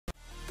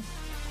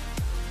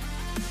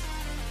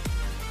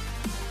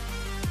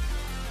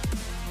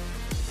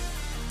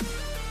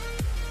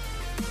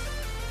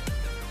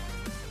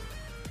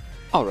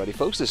Alrighty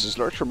folks, this is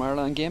Lurch from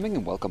Railgun Gaming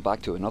and welcome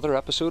back to another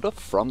episode of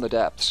From the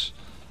Depths.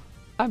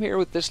 I'm here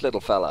with this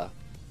little fella.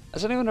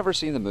 Has anyone ever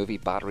seen the movie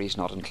Batteries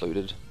Not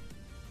Included?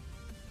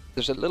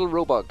 There's a little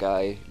robot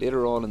guy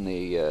later on in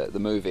the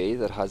movie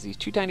that has these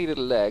two tiny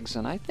little legs,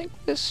 and I think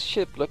this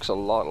ship looks a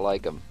lot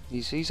like him.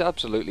 He's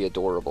absolutely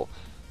adorable.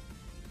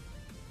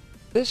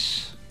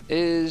 This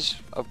is,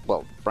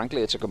 well,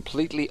 frankly it's a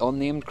completely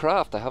unnamed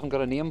craft. I haven't got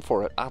a name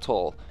for it at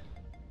all.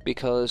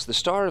 Because the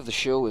star of the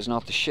show is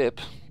not the ship,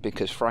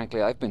 because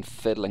frankly I've been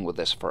fiddling with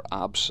this for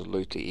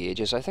absolutely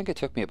ages. I think it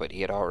took me about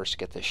 8 hours to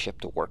get this ship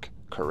to work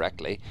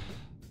correctly,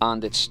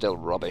 and it's still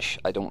rubbish.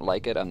 I don't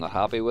like it, I'm not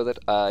happy with it.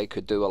 I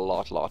could do a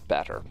lot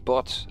better,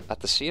 but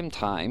at the same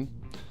time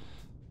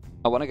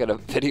I want to get a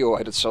video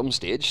out at some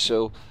stage,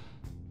 so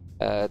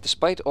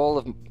despite all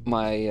of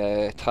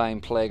my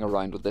time playing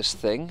around with this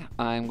thing,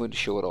 I'm going to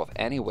show it off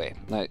anyway.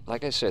 Now,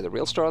 like I say, the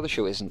real star of the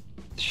show isn't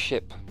the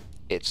ship,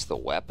 it's the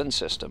weapon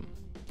system.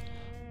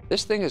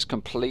 This thing is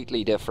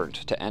completely different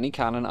to any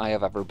cannon I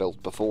have ever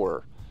built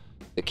before.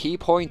 The key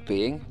point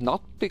being,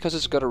 not because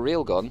it's got a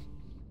railgun,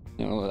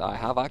 you know, I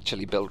have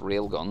actually built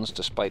railguns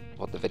despite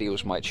what the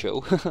videos might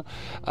show.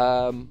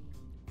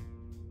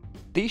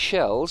 These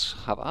shells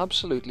have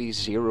absolutely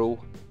zero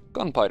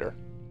gunpowder.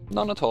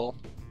 None at all.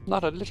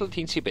 Not a little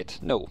teensy bit.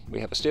 No, we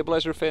have a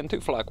stabilizer fin,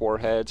 2 flak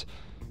warheads,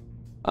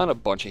 and a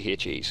bunch of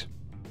HEs.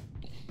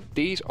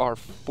 These are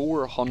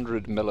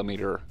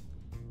 400mm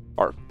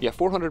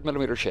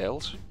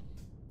shells.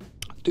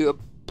 Do a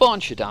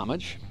bunch of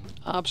damage,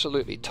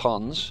 absolutely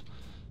tons,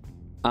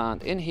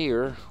 and in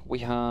here we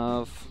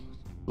have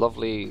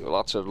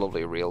lots of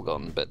lovely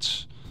railgun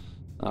bits.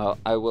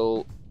 I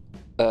will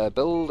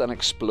build an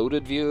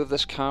exploded view of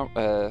this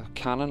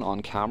cannon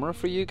on camera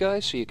for you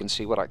guys so you can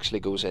see what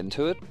actually goes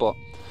into it, but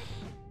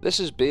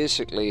this is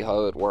basically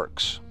how it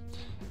works.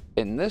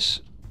 In this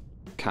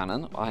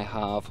cannon I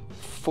have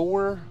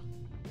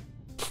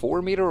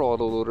 4-meter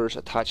autoloaders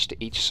attached to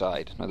each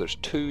side. Now there's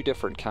 2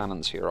 different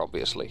cannons here,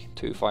 obviously,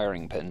 2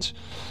 firing pins.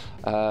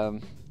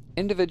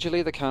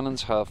 Individually the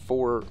cannons have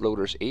 4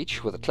 loaders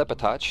each with a clip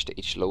attached to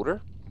each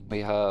loader. We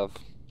have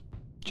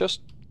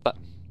just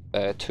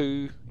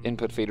 2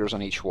 input feeders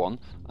on each one,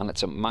 and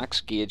it's a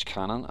max gauge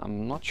cannon.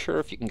 I'm not sure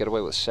if you can get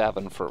away with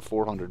 7 for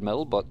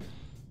 400mm, but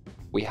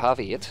we have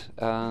 8,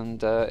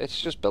 and it's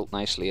just built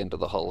nicely into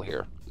the hull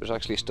here. There's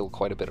actually still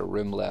quite a bit of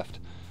room left.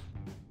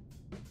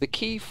 The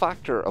key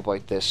factor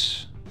about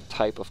this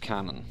type of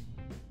cannon,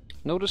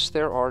 notice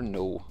there are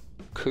no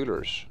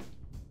coolers,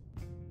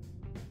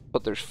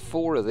 but there's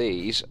 4 of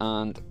these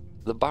and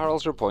the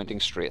barrels are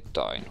pointing straight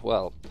down.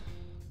 Well,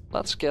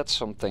 let's get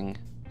something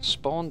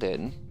spawned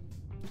in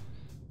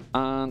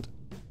and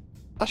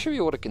I'll show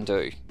you what it can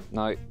do.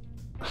 Now,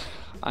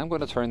 I'm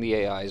going to turn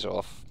the AIs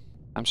off,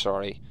 I'm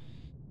sorry,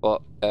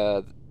 but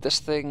this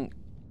thing,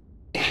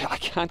 I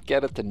can't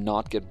get it to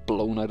not get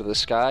blown out of the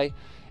sky.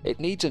 It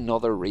needs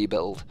another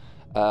rebuild.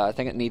 I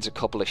think it needs a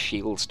couple of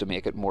shields to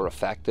make it more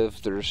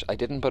effective. I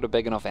didn't put a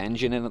big enough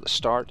engine in at the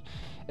start.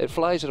 It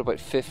flies at about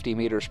 50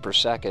 meters per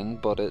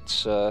second, but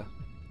it's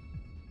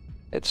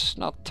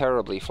not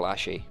terribly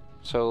flashy.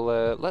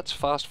 So let's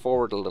fast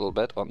forward a little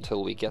bit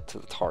until we get to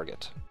the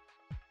target.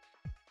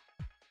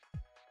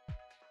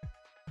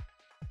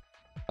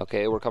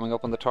 Okay, we're coming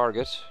up on the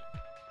target.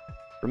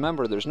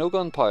 Remember, there's no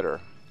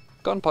gunpowder.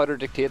 Gunpowder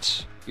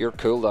dictates your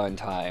cooldown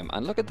time,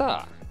 and look at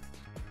that.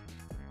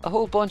 A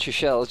whole bunch of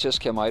shells just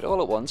came out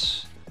all at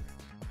once,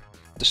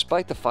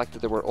 despite the fact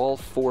that they were all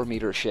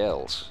 4-meter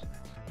shells.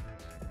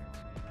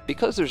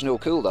 Because there's no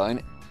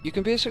cooldown, you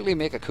can basically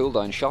make a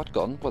cooldown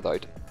shotgun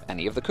without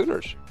any of the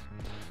coolers.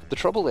 The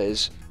trouble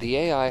is, the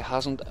AI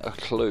hasn't a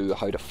clue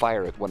how to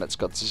fire it when it's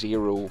got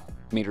 0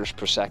 meters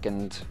per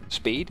second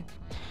speed,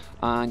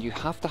 and you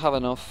have to have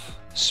enough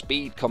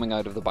speed coming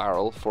out of the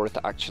barrel for it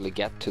to actually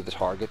get to the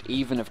target,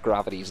 even if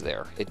gravity's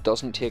there. It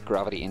doesn't take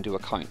gravity into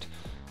account.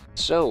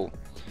 So,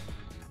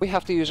 we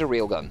have to use a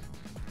railgun,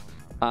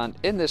 and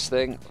in this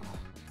thing,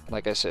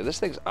 like I say, this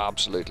thing's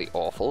absolutely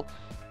awful.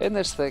 In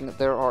this thing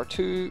there are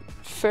 2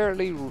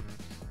 fairly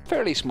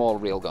small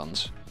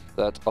railguns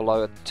that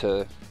allow it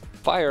to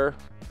fire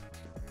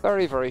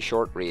very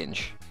short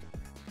range.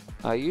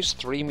 I use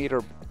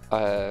 3-meter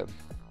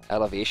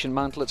elevation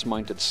mantlets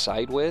mounted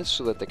sideways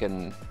so that they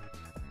can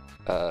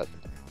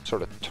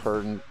sort of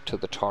turn to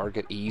the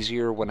target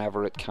easier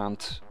whenever it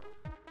can't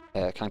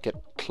get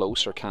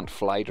close or can't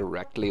fly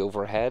directly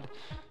overhead.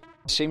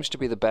 Seems to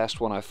be the best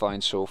one I've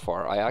found so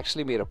far. I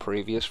actually made a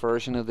previous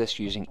version of this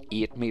using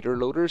 8-meter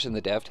loaders in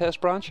the dev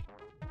test branch.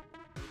 I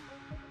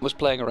was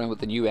playing around with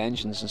the new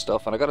engines and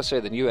stuff, and I gotta say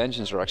the new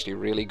engines are actually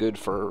really good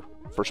for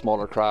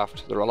smaller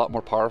craft. They're a lot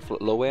more powerful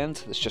at low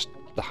end. It's just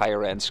the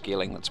higher end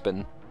scaling that's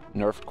been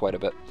nerfed quite a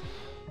bit.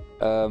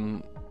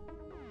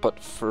 But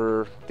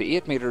for the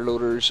 8-meter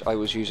loaders I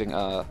was using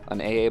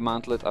an AA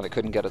mantlet and I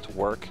couldn't get it to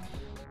work.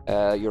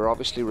 You're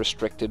obviously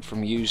restricted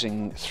from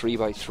using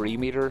 3x3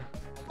 meter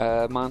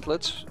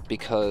mantlets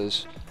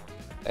because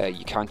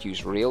you can't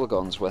use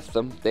railguns with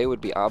them. They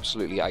would be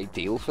absolutely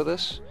ideal for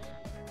this.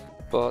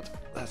 But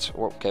that's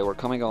okay, we're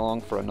coming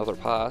along for another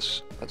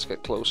pass. Let's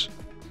get close.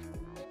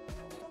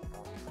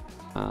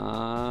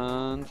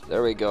 And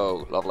there we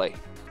go, lovely.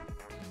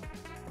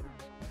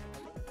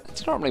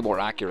 It's normally more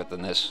accurate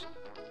than this.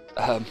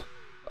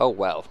 Oh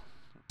well,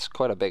 it's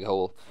quite a big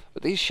hole.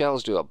 But these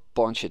shells do a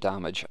bunch of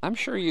damage. I'm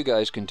sure you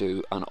guys can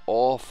do an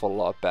awful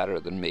lot better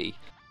than me.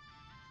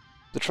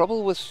 The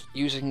trouble with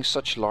using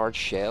such large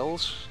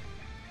shells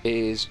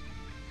is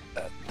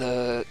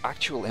the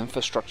actual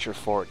infrastructure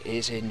for it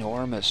is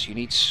enormous. You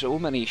need so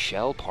many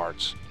shell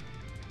parts.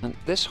 And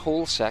this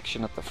whole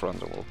section at the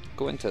front, we'll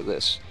go into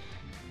this.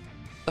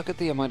 Look at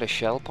the amount of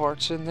shell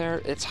parts in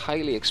there. It's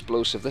highly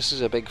explosive. This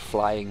is a big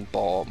flying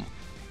bomb.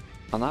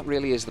 And that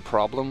really is the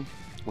problem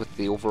with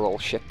the overall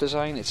ship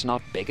design. It's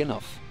not big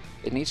enough.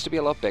 It needs to be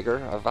a lot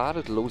bigger. I've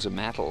added loads of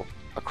metal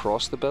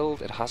across the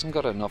build. It hasn't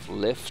got enough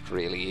lift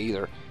really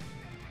either.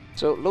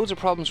 So loads of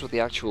problems with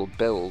the actual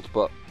build,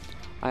 but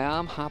I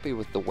am happy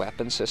with the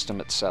weapon system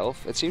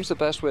itself. It seems the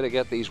best way to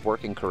get these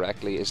working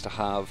correctly is to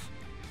have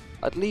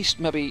at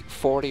least maybe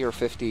 40 or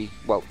 50,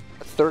 well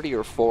 30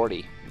 or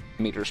 40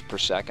 meters per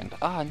second.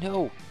 Ah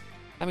no!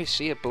 Let me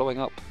see it blowing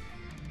up.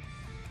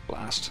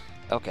 Blast.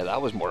 Okay,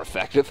 that was more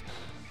effective.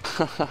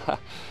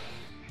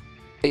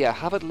 Yeah,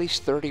 have at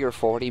least 30 or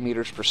 40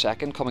 meters per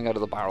second coming out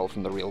of the barrel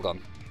from the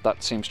railgun.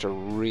 That seems to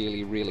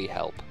really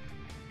help.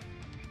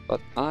 But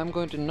I'm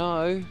going to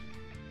now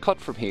cut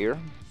from here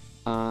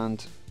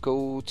and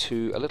go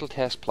to a little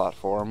test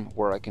platform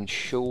where I can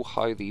show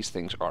how these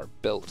things are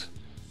built.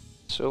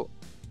 So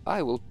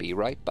I will be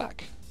right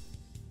back.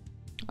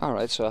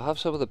 Alright, so I have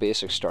some of the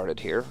basics started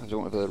here. I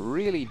don't have a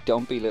really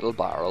dumpy little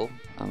barrel,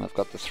 and I've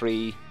got the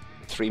 3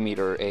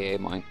 meter AA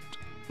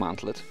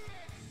mantlet.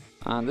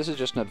 And this is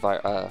just an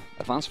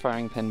advanced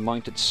firing pin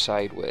mounted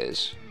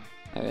sideways.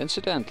 Now,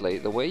 incidentally,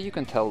 the way you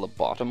can tell the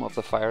bottom of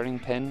the firing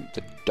pin,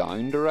 the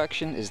down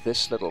direction, is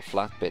this little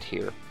flat bit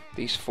here.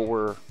 These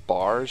 4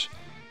 bars.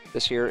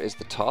 This here is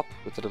the top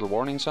with the little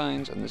warning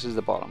signs, and this is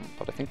the bottom.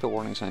 But I think the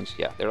warning signs,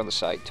 yeah, they're on the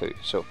side too.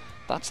 So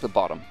that's the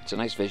bottom. It's a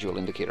nice visual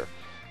indicator.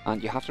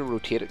 And you have to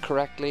rotate it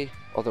correctly,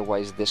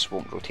 otherwise this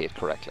won't rotate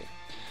correctly.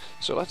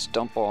 So let's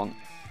dump on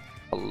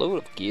a load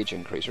of gauge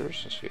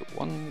increasers. Let's see,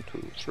 1,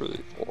 2, 3,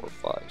 4,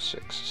 5,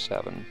 6,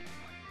 7,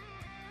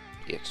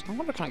 8. I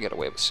wonder, can I get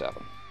away with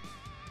 7?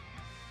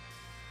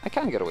 I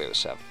can get away with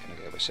 7. Can I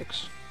get away with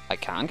 6? I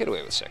can get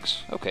away with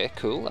 6. Okay,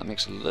 cool. That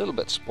makes it a little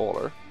bit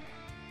smaller.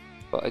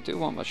 But I do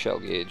want my shell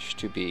gauge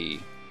to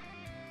be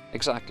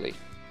exactly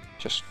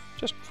just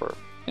for,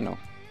 you know,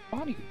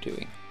 what are you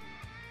doing?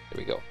 There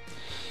we go.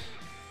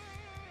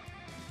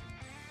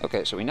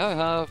 Okay, so we now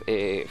have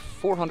a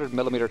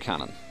 400mm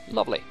cannon.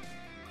 Lovely.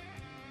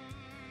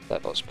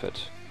 Let us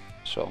put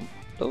some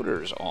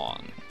loaders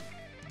on.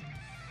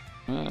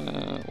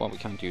 Well, we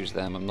can't use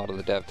them. I'm not in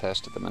the dev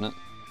test at the minute.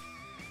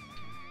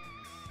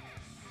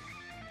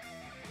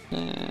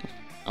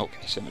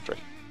 Okay, symmetry.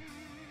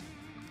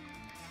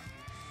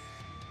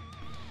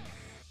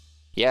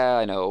 Yeah,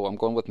 I know. I'm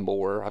going with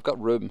more. I've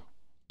got room.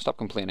 Stop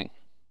complaining.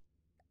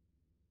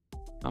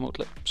 Ammo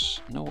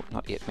clips. No,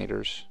 not 8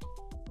 meters.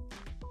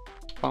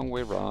 Wrong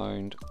way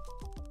round.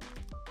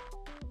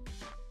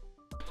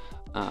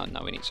 And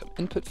now we need some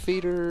input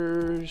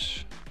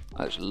feeders.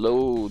 There's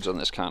loads on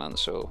this cannon,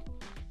 so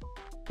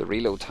the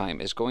reload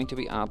time is going to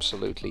be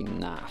absolutely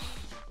naff.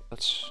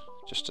 Let's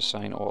just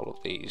assign all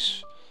of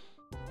these.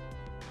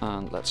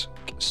 And let's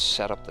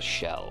set up the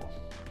shell.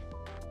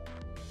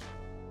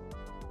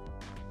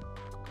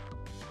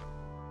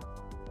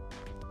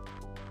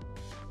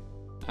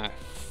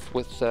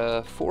 With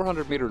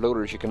 400 meter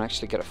loaders, you can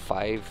actually get a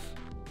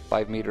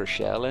 5 meter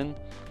shell in,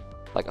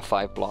 like a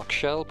 5 block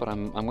shell, but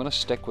I'm going to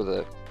stick with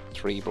a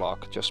 3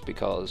 block just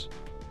because,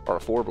 or a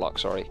 4 block,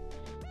 sorry.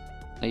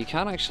 Now you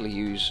can actually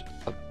use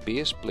a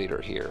base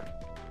bleeder here,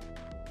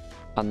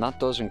 and that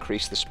does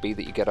increase the speed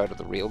that you get out of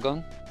the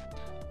railgun.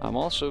 I'm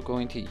also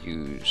going to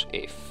use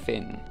a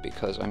fin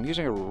because I'm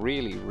using a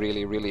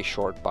really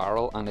short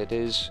barrel, and it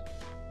is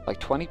like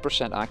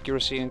 20%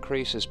 accuracy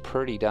increase is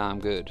pretty damn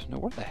good. Now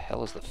where the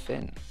hell is the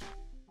fin?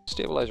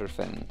 Stabilizer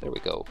fin, there we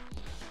go.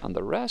 And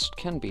the rest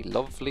can be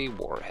lovely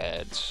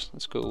warheads.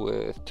 Let's go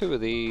with 2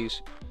 of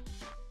these.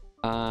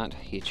 And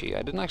HE.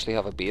 I didn't actually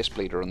have a base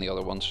bleeder on the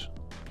other ones.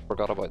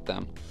 Forgot about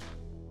them.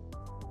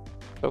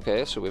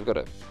 Okay, so we've got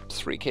a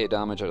 3k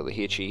damage out of the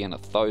HE and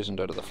 1000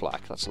 out of the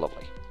flak. That's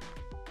lovely.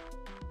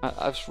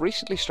 I've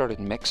recently started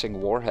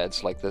mixing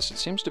warheads like this. It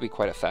seems to be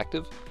quite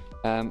effective.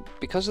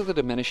 Because of the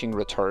diminishing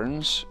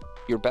returns,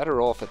 you're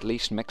better off at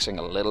least mixing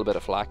a little bit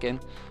of flak in.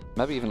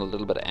 Maybe even a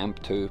little bit of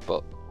EMP too,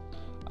 but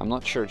I'm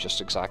not sure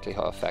just exactly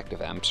how effective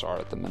EMPs are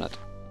at the minute.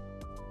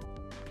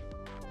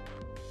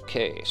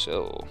 Okay,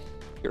 so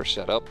you're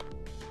set up.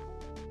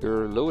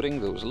 You're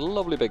loading those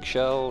lovely big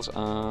shells,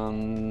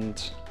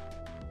 and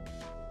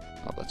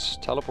well, let's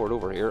teleport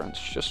over here and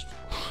just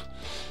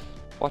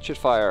watch it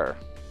fire.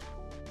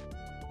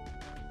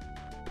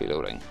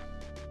 Reloading.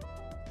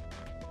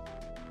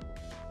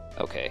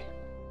 Okay.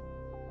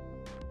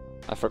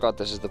 I forgot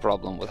this is the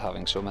problem with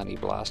having so many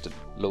blasted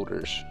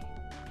loaders.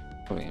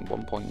 I mean,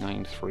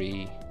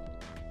 1.93.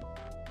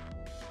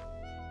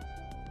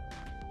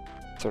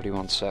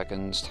 31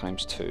 seconds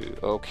times 2.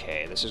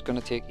 Okay, this is going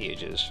to take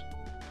ages.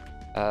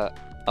 I'll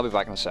be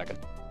back in a second.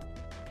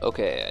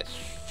 Okay, I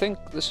think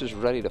this is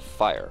ready to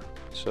fire.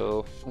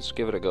 So let's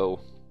give it a go.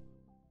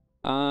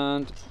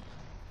 And...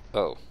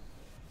 oh.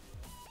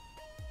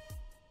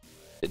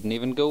 Didn't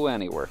even go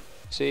anywhere.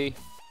 See?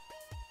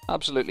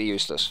 Absolutely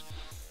useless.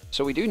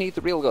 So we do need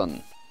the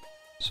railgun.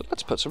 So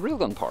let's put some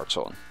railgun parts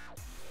on.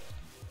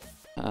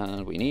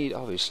 And we need,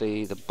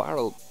 obviously, the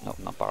barrel... no,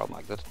 not barrel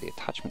magnet, the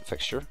attachment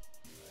fixture.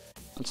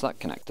 That's that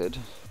connected.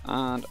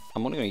 And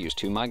I'm only going to use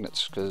 2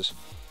 magnets, because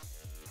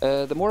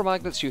the more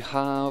magnets you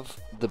have,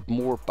 the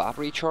more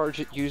battery charge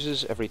it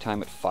uses every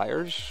time it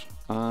fires.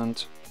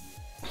 And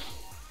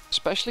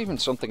especially when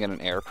something in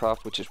an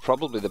aircraft, which is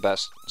probably the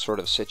best sort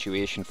of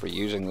situation for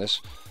using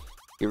this,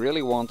 you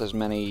really want as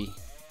many...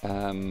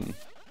 you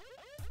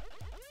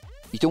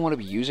don't want to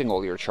be using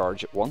all your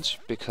charge at once,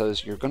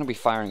 because you're going to be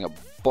firing a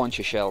bunch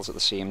of shells at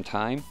the same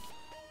time.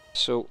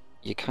 So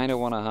you kind of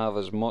want to have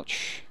as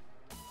much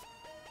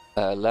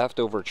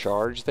leftover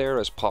charge there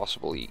as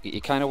possible.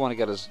 You kind of want to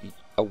get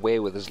away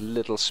with as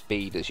little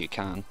speed as you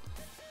can.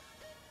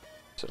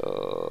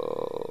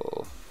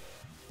 So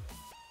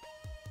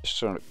just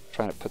sort of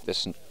trying to put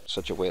this in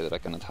such a way that I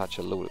can attach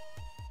a load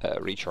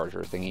of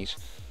recharger thingies.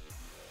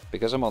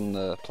 Because I'm on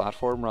the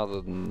platform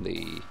rather than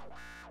the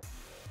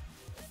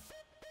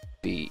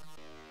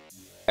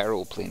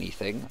aeroplaney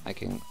thing, I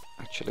can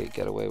actually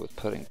get away with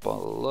putting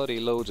bloody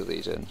loads of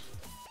these in.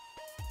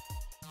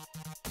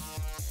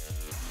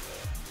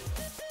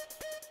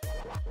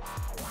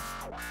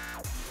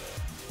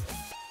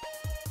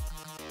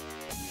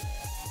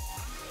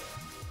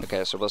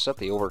 Okay, so we'll set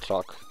the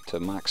overclock to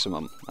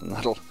maximum, and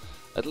that'll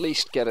at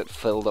least get it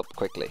filled up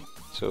quickly.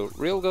 So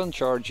railgun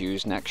charge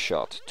used next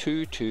shot,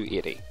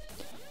 280.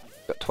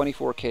 Got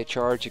 24k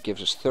charge, it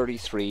gives us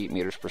 33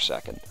 meters per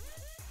second.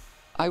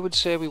 I would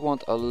say we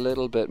want a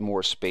little bit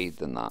more speed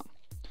than that.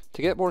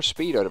 To get more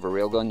speed out of a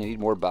railgun, you need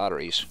more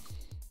batteries.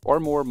 Or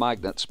more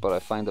magnets, but I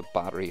find that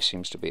battery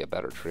seems to be a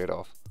better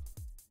trade-off.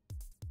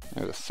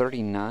 Now the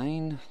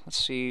 39,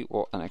 let's see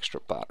what an extra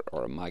battery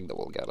or a magnet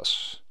will get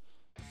us.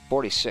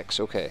 46,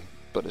 okay,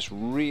 but it's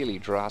really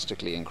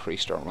drastically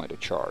increased our amount of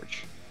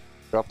charge.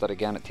 Drop that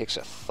again, it takes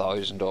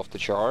 1,000 off the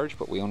charge,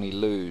 but we only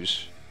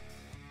lose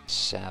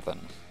 7.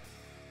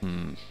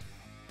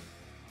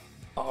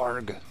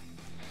 Arg.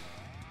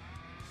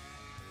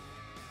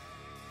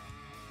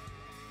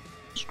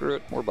 Screw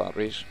it, more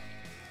batteries.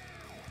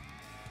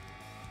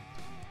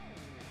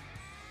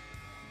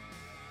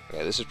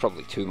 Okay, this is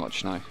probably too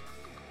much now.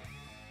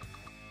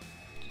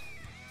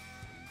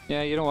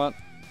 Yeah, you know what?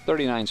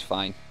 39's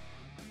fine.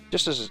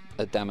 Just as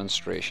a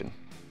demonstration.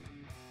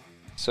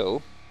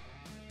 So,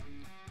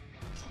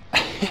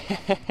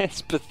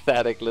 it's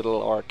pathetic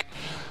little arc.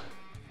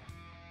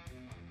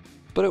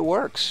 But it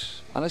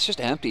works, and it's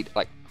just emptied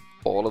like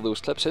all of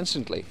those clips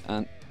instantly,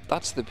 and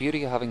that's the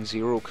beauty of having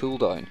 0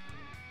 cooldown.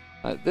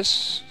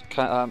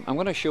 I'm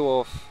going to show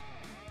off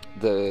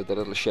the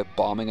little ship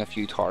bombing a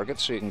few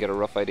targets so you can get a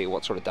rough idea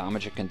what sort of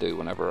damage it can do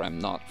whenever I'm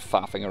not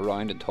faffing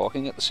around and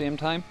talking at the same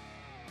time.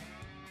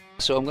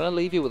 So I'm going to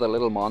leave you with a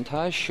little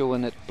montage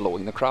showing it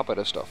blowing the crap out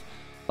of stuff.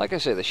 Like I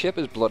say, the ship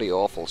is bloody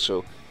awful,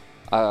 so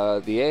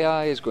the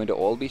AI is going to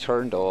all be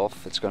turned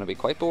off. It's going to be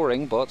quite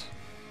boring, but,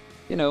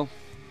 you know,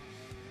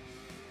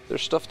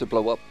 there's stuff to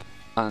blow up,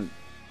 and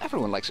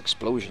everyone likes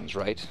explosions,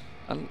 right?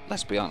 And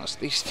let's be honest,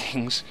 these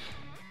things,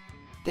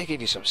 they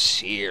give you some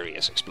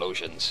serious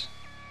explosions.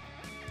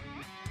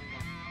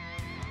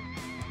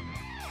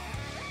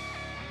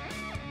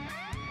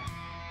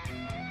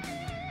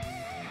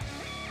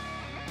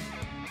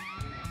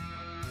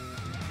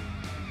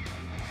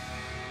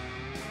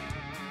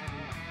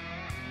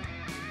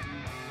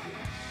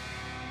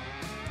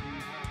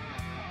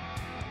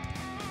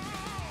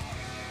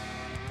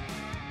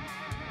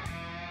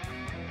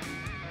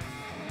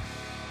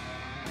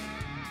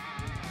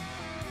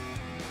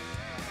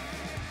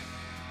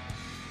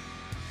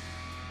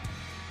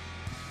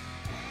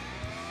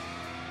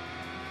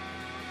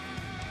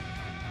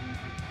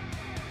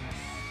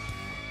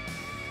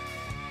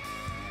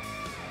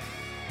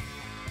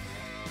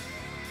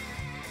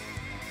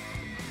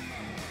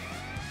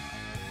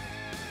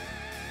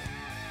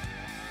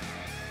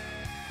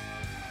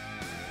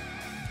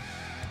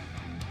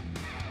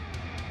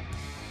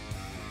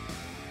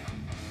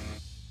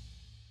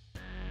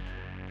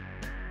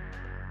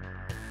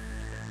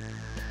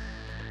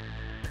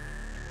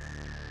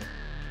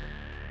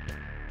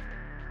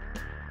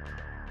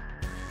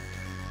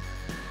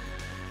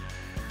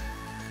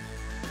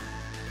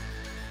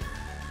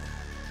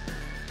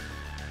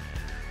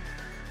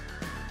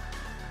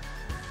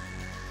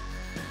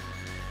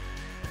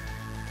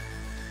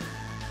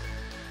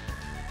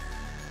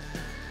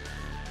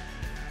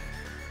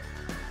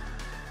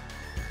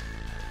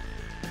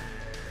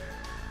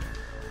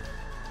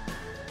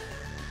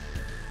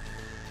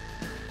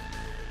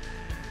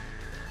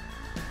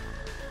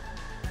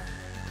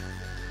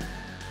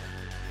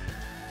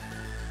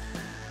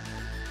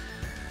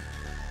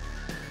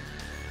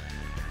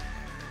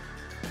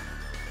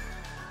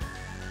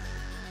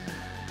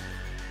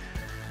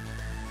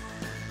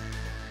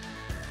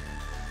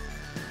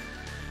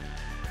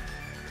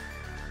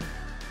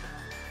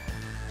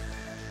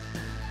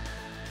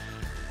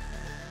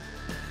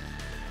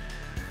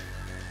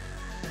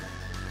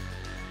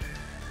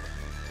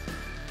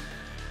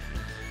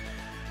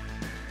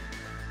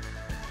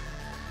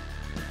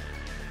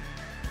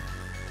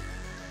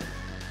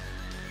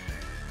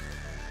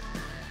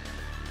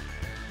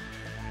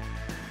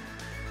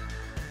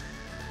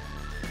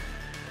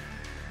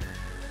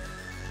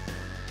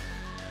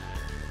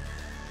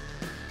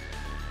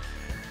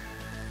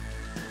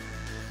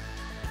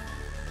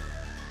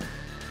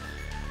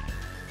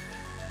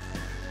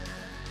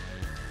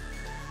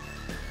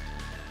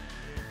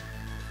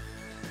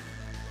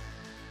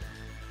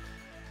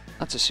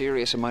 That's a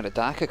serious amount of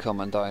DACA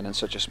coming down in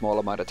such a small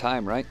amount of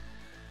time, right?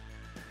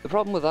 The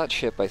problem with that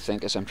ship, I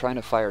think, is I'm trying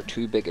to fire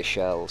too big of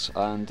shells,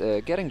 and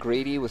getting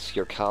greedy with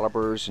your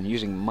calibers and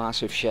using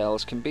massive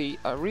shells can be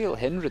a real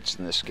hindrance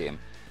in this game,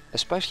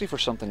 especially for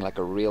something like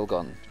a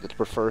railgun that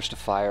prefers to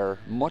fire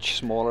much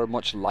smaller,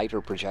 much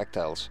lighter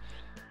projectiles.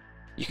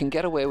 You can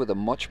get away with a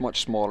much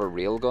smaller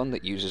railgun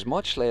that uses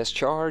much less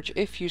charge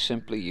if you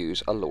simply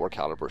use a lower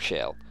caliber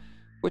shell,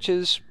 which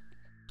is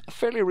a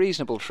fairly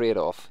reasonable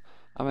trade-off.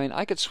 I mean,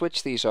 I could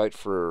switch these out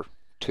for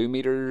 2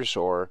 meters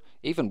or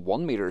even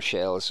 1 meter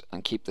shells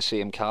and keep the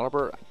same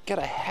caliber, get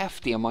a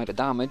hefty amount of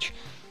damage,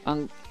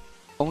 and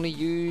only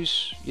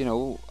use, you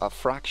know, a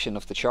fraction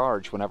of the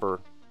charge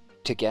whenever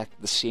to get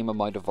the same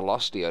amount of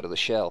velocity out of the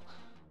shell.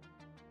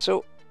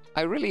 So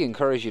I really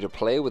encourage you to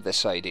play with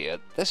this idea.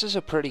 This is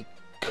a pretty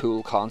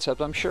cool concept.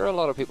 I'm sure a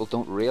lot of people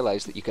don't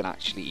realize that you can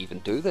actually even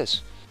do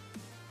this.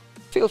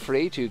 Feel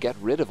free to get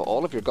rid of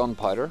all of your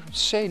gunpowder,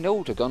 say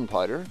no to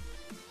gunpowder,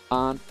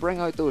 and bring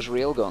out those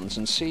railguns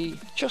and see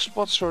just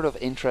what sort of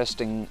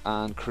interesting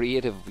and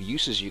creative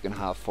uses you can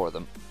have for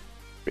them.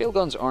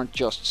 Railguns aren't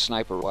just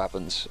sniper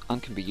weapons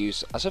and can be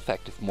used as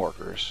effective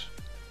mortars.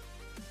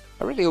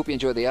 I really hope you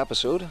enjoyed the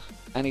episode.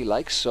 Any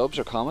likes, subs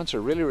or comments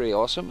are really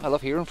awesome. I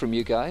love hearing from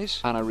you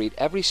guys and I read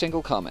every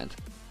single comment.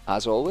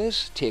 As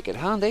always, take it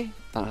handy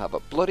and have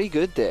a bloody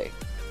good day.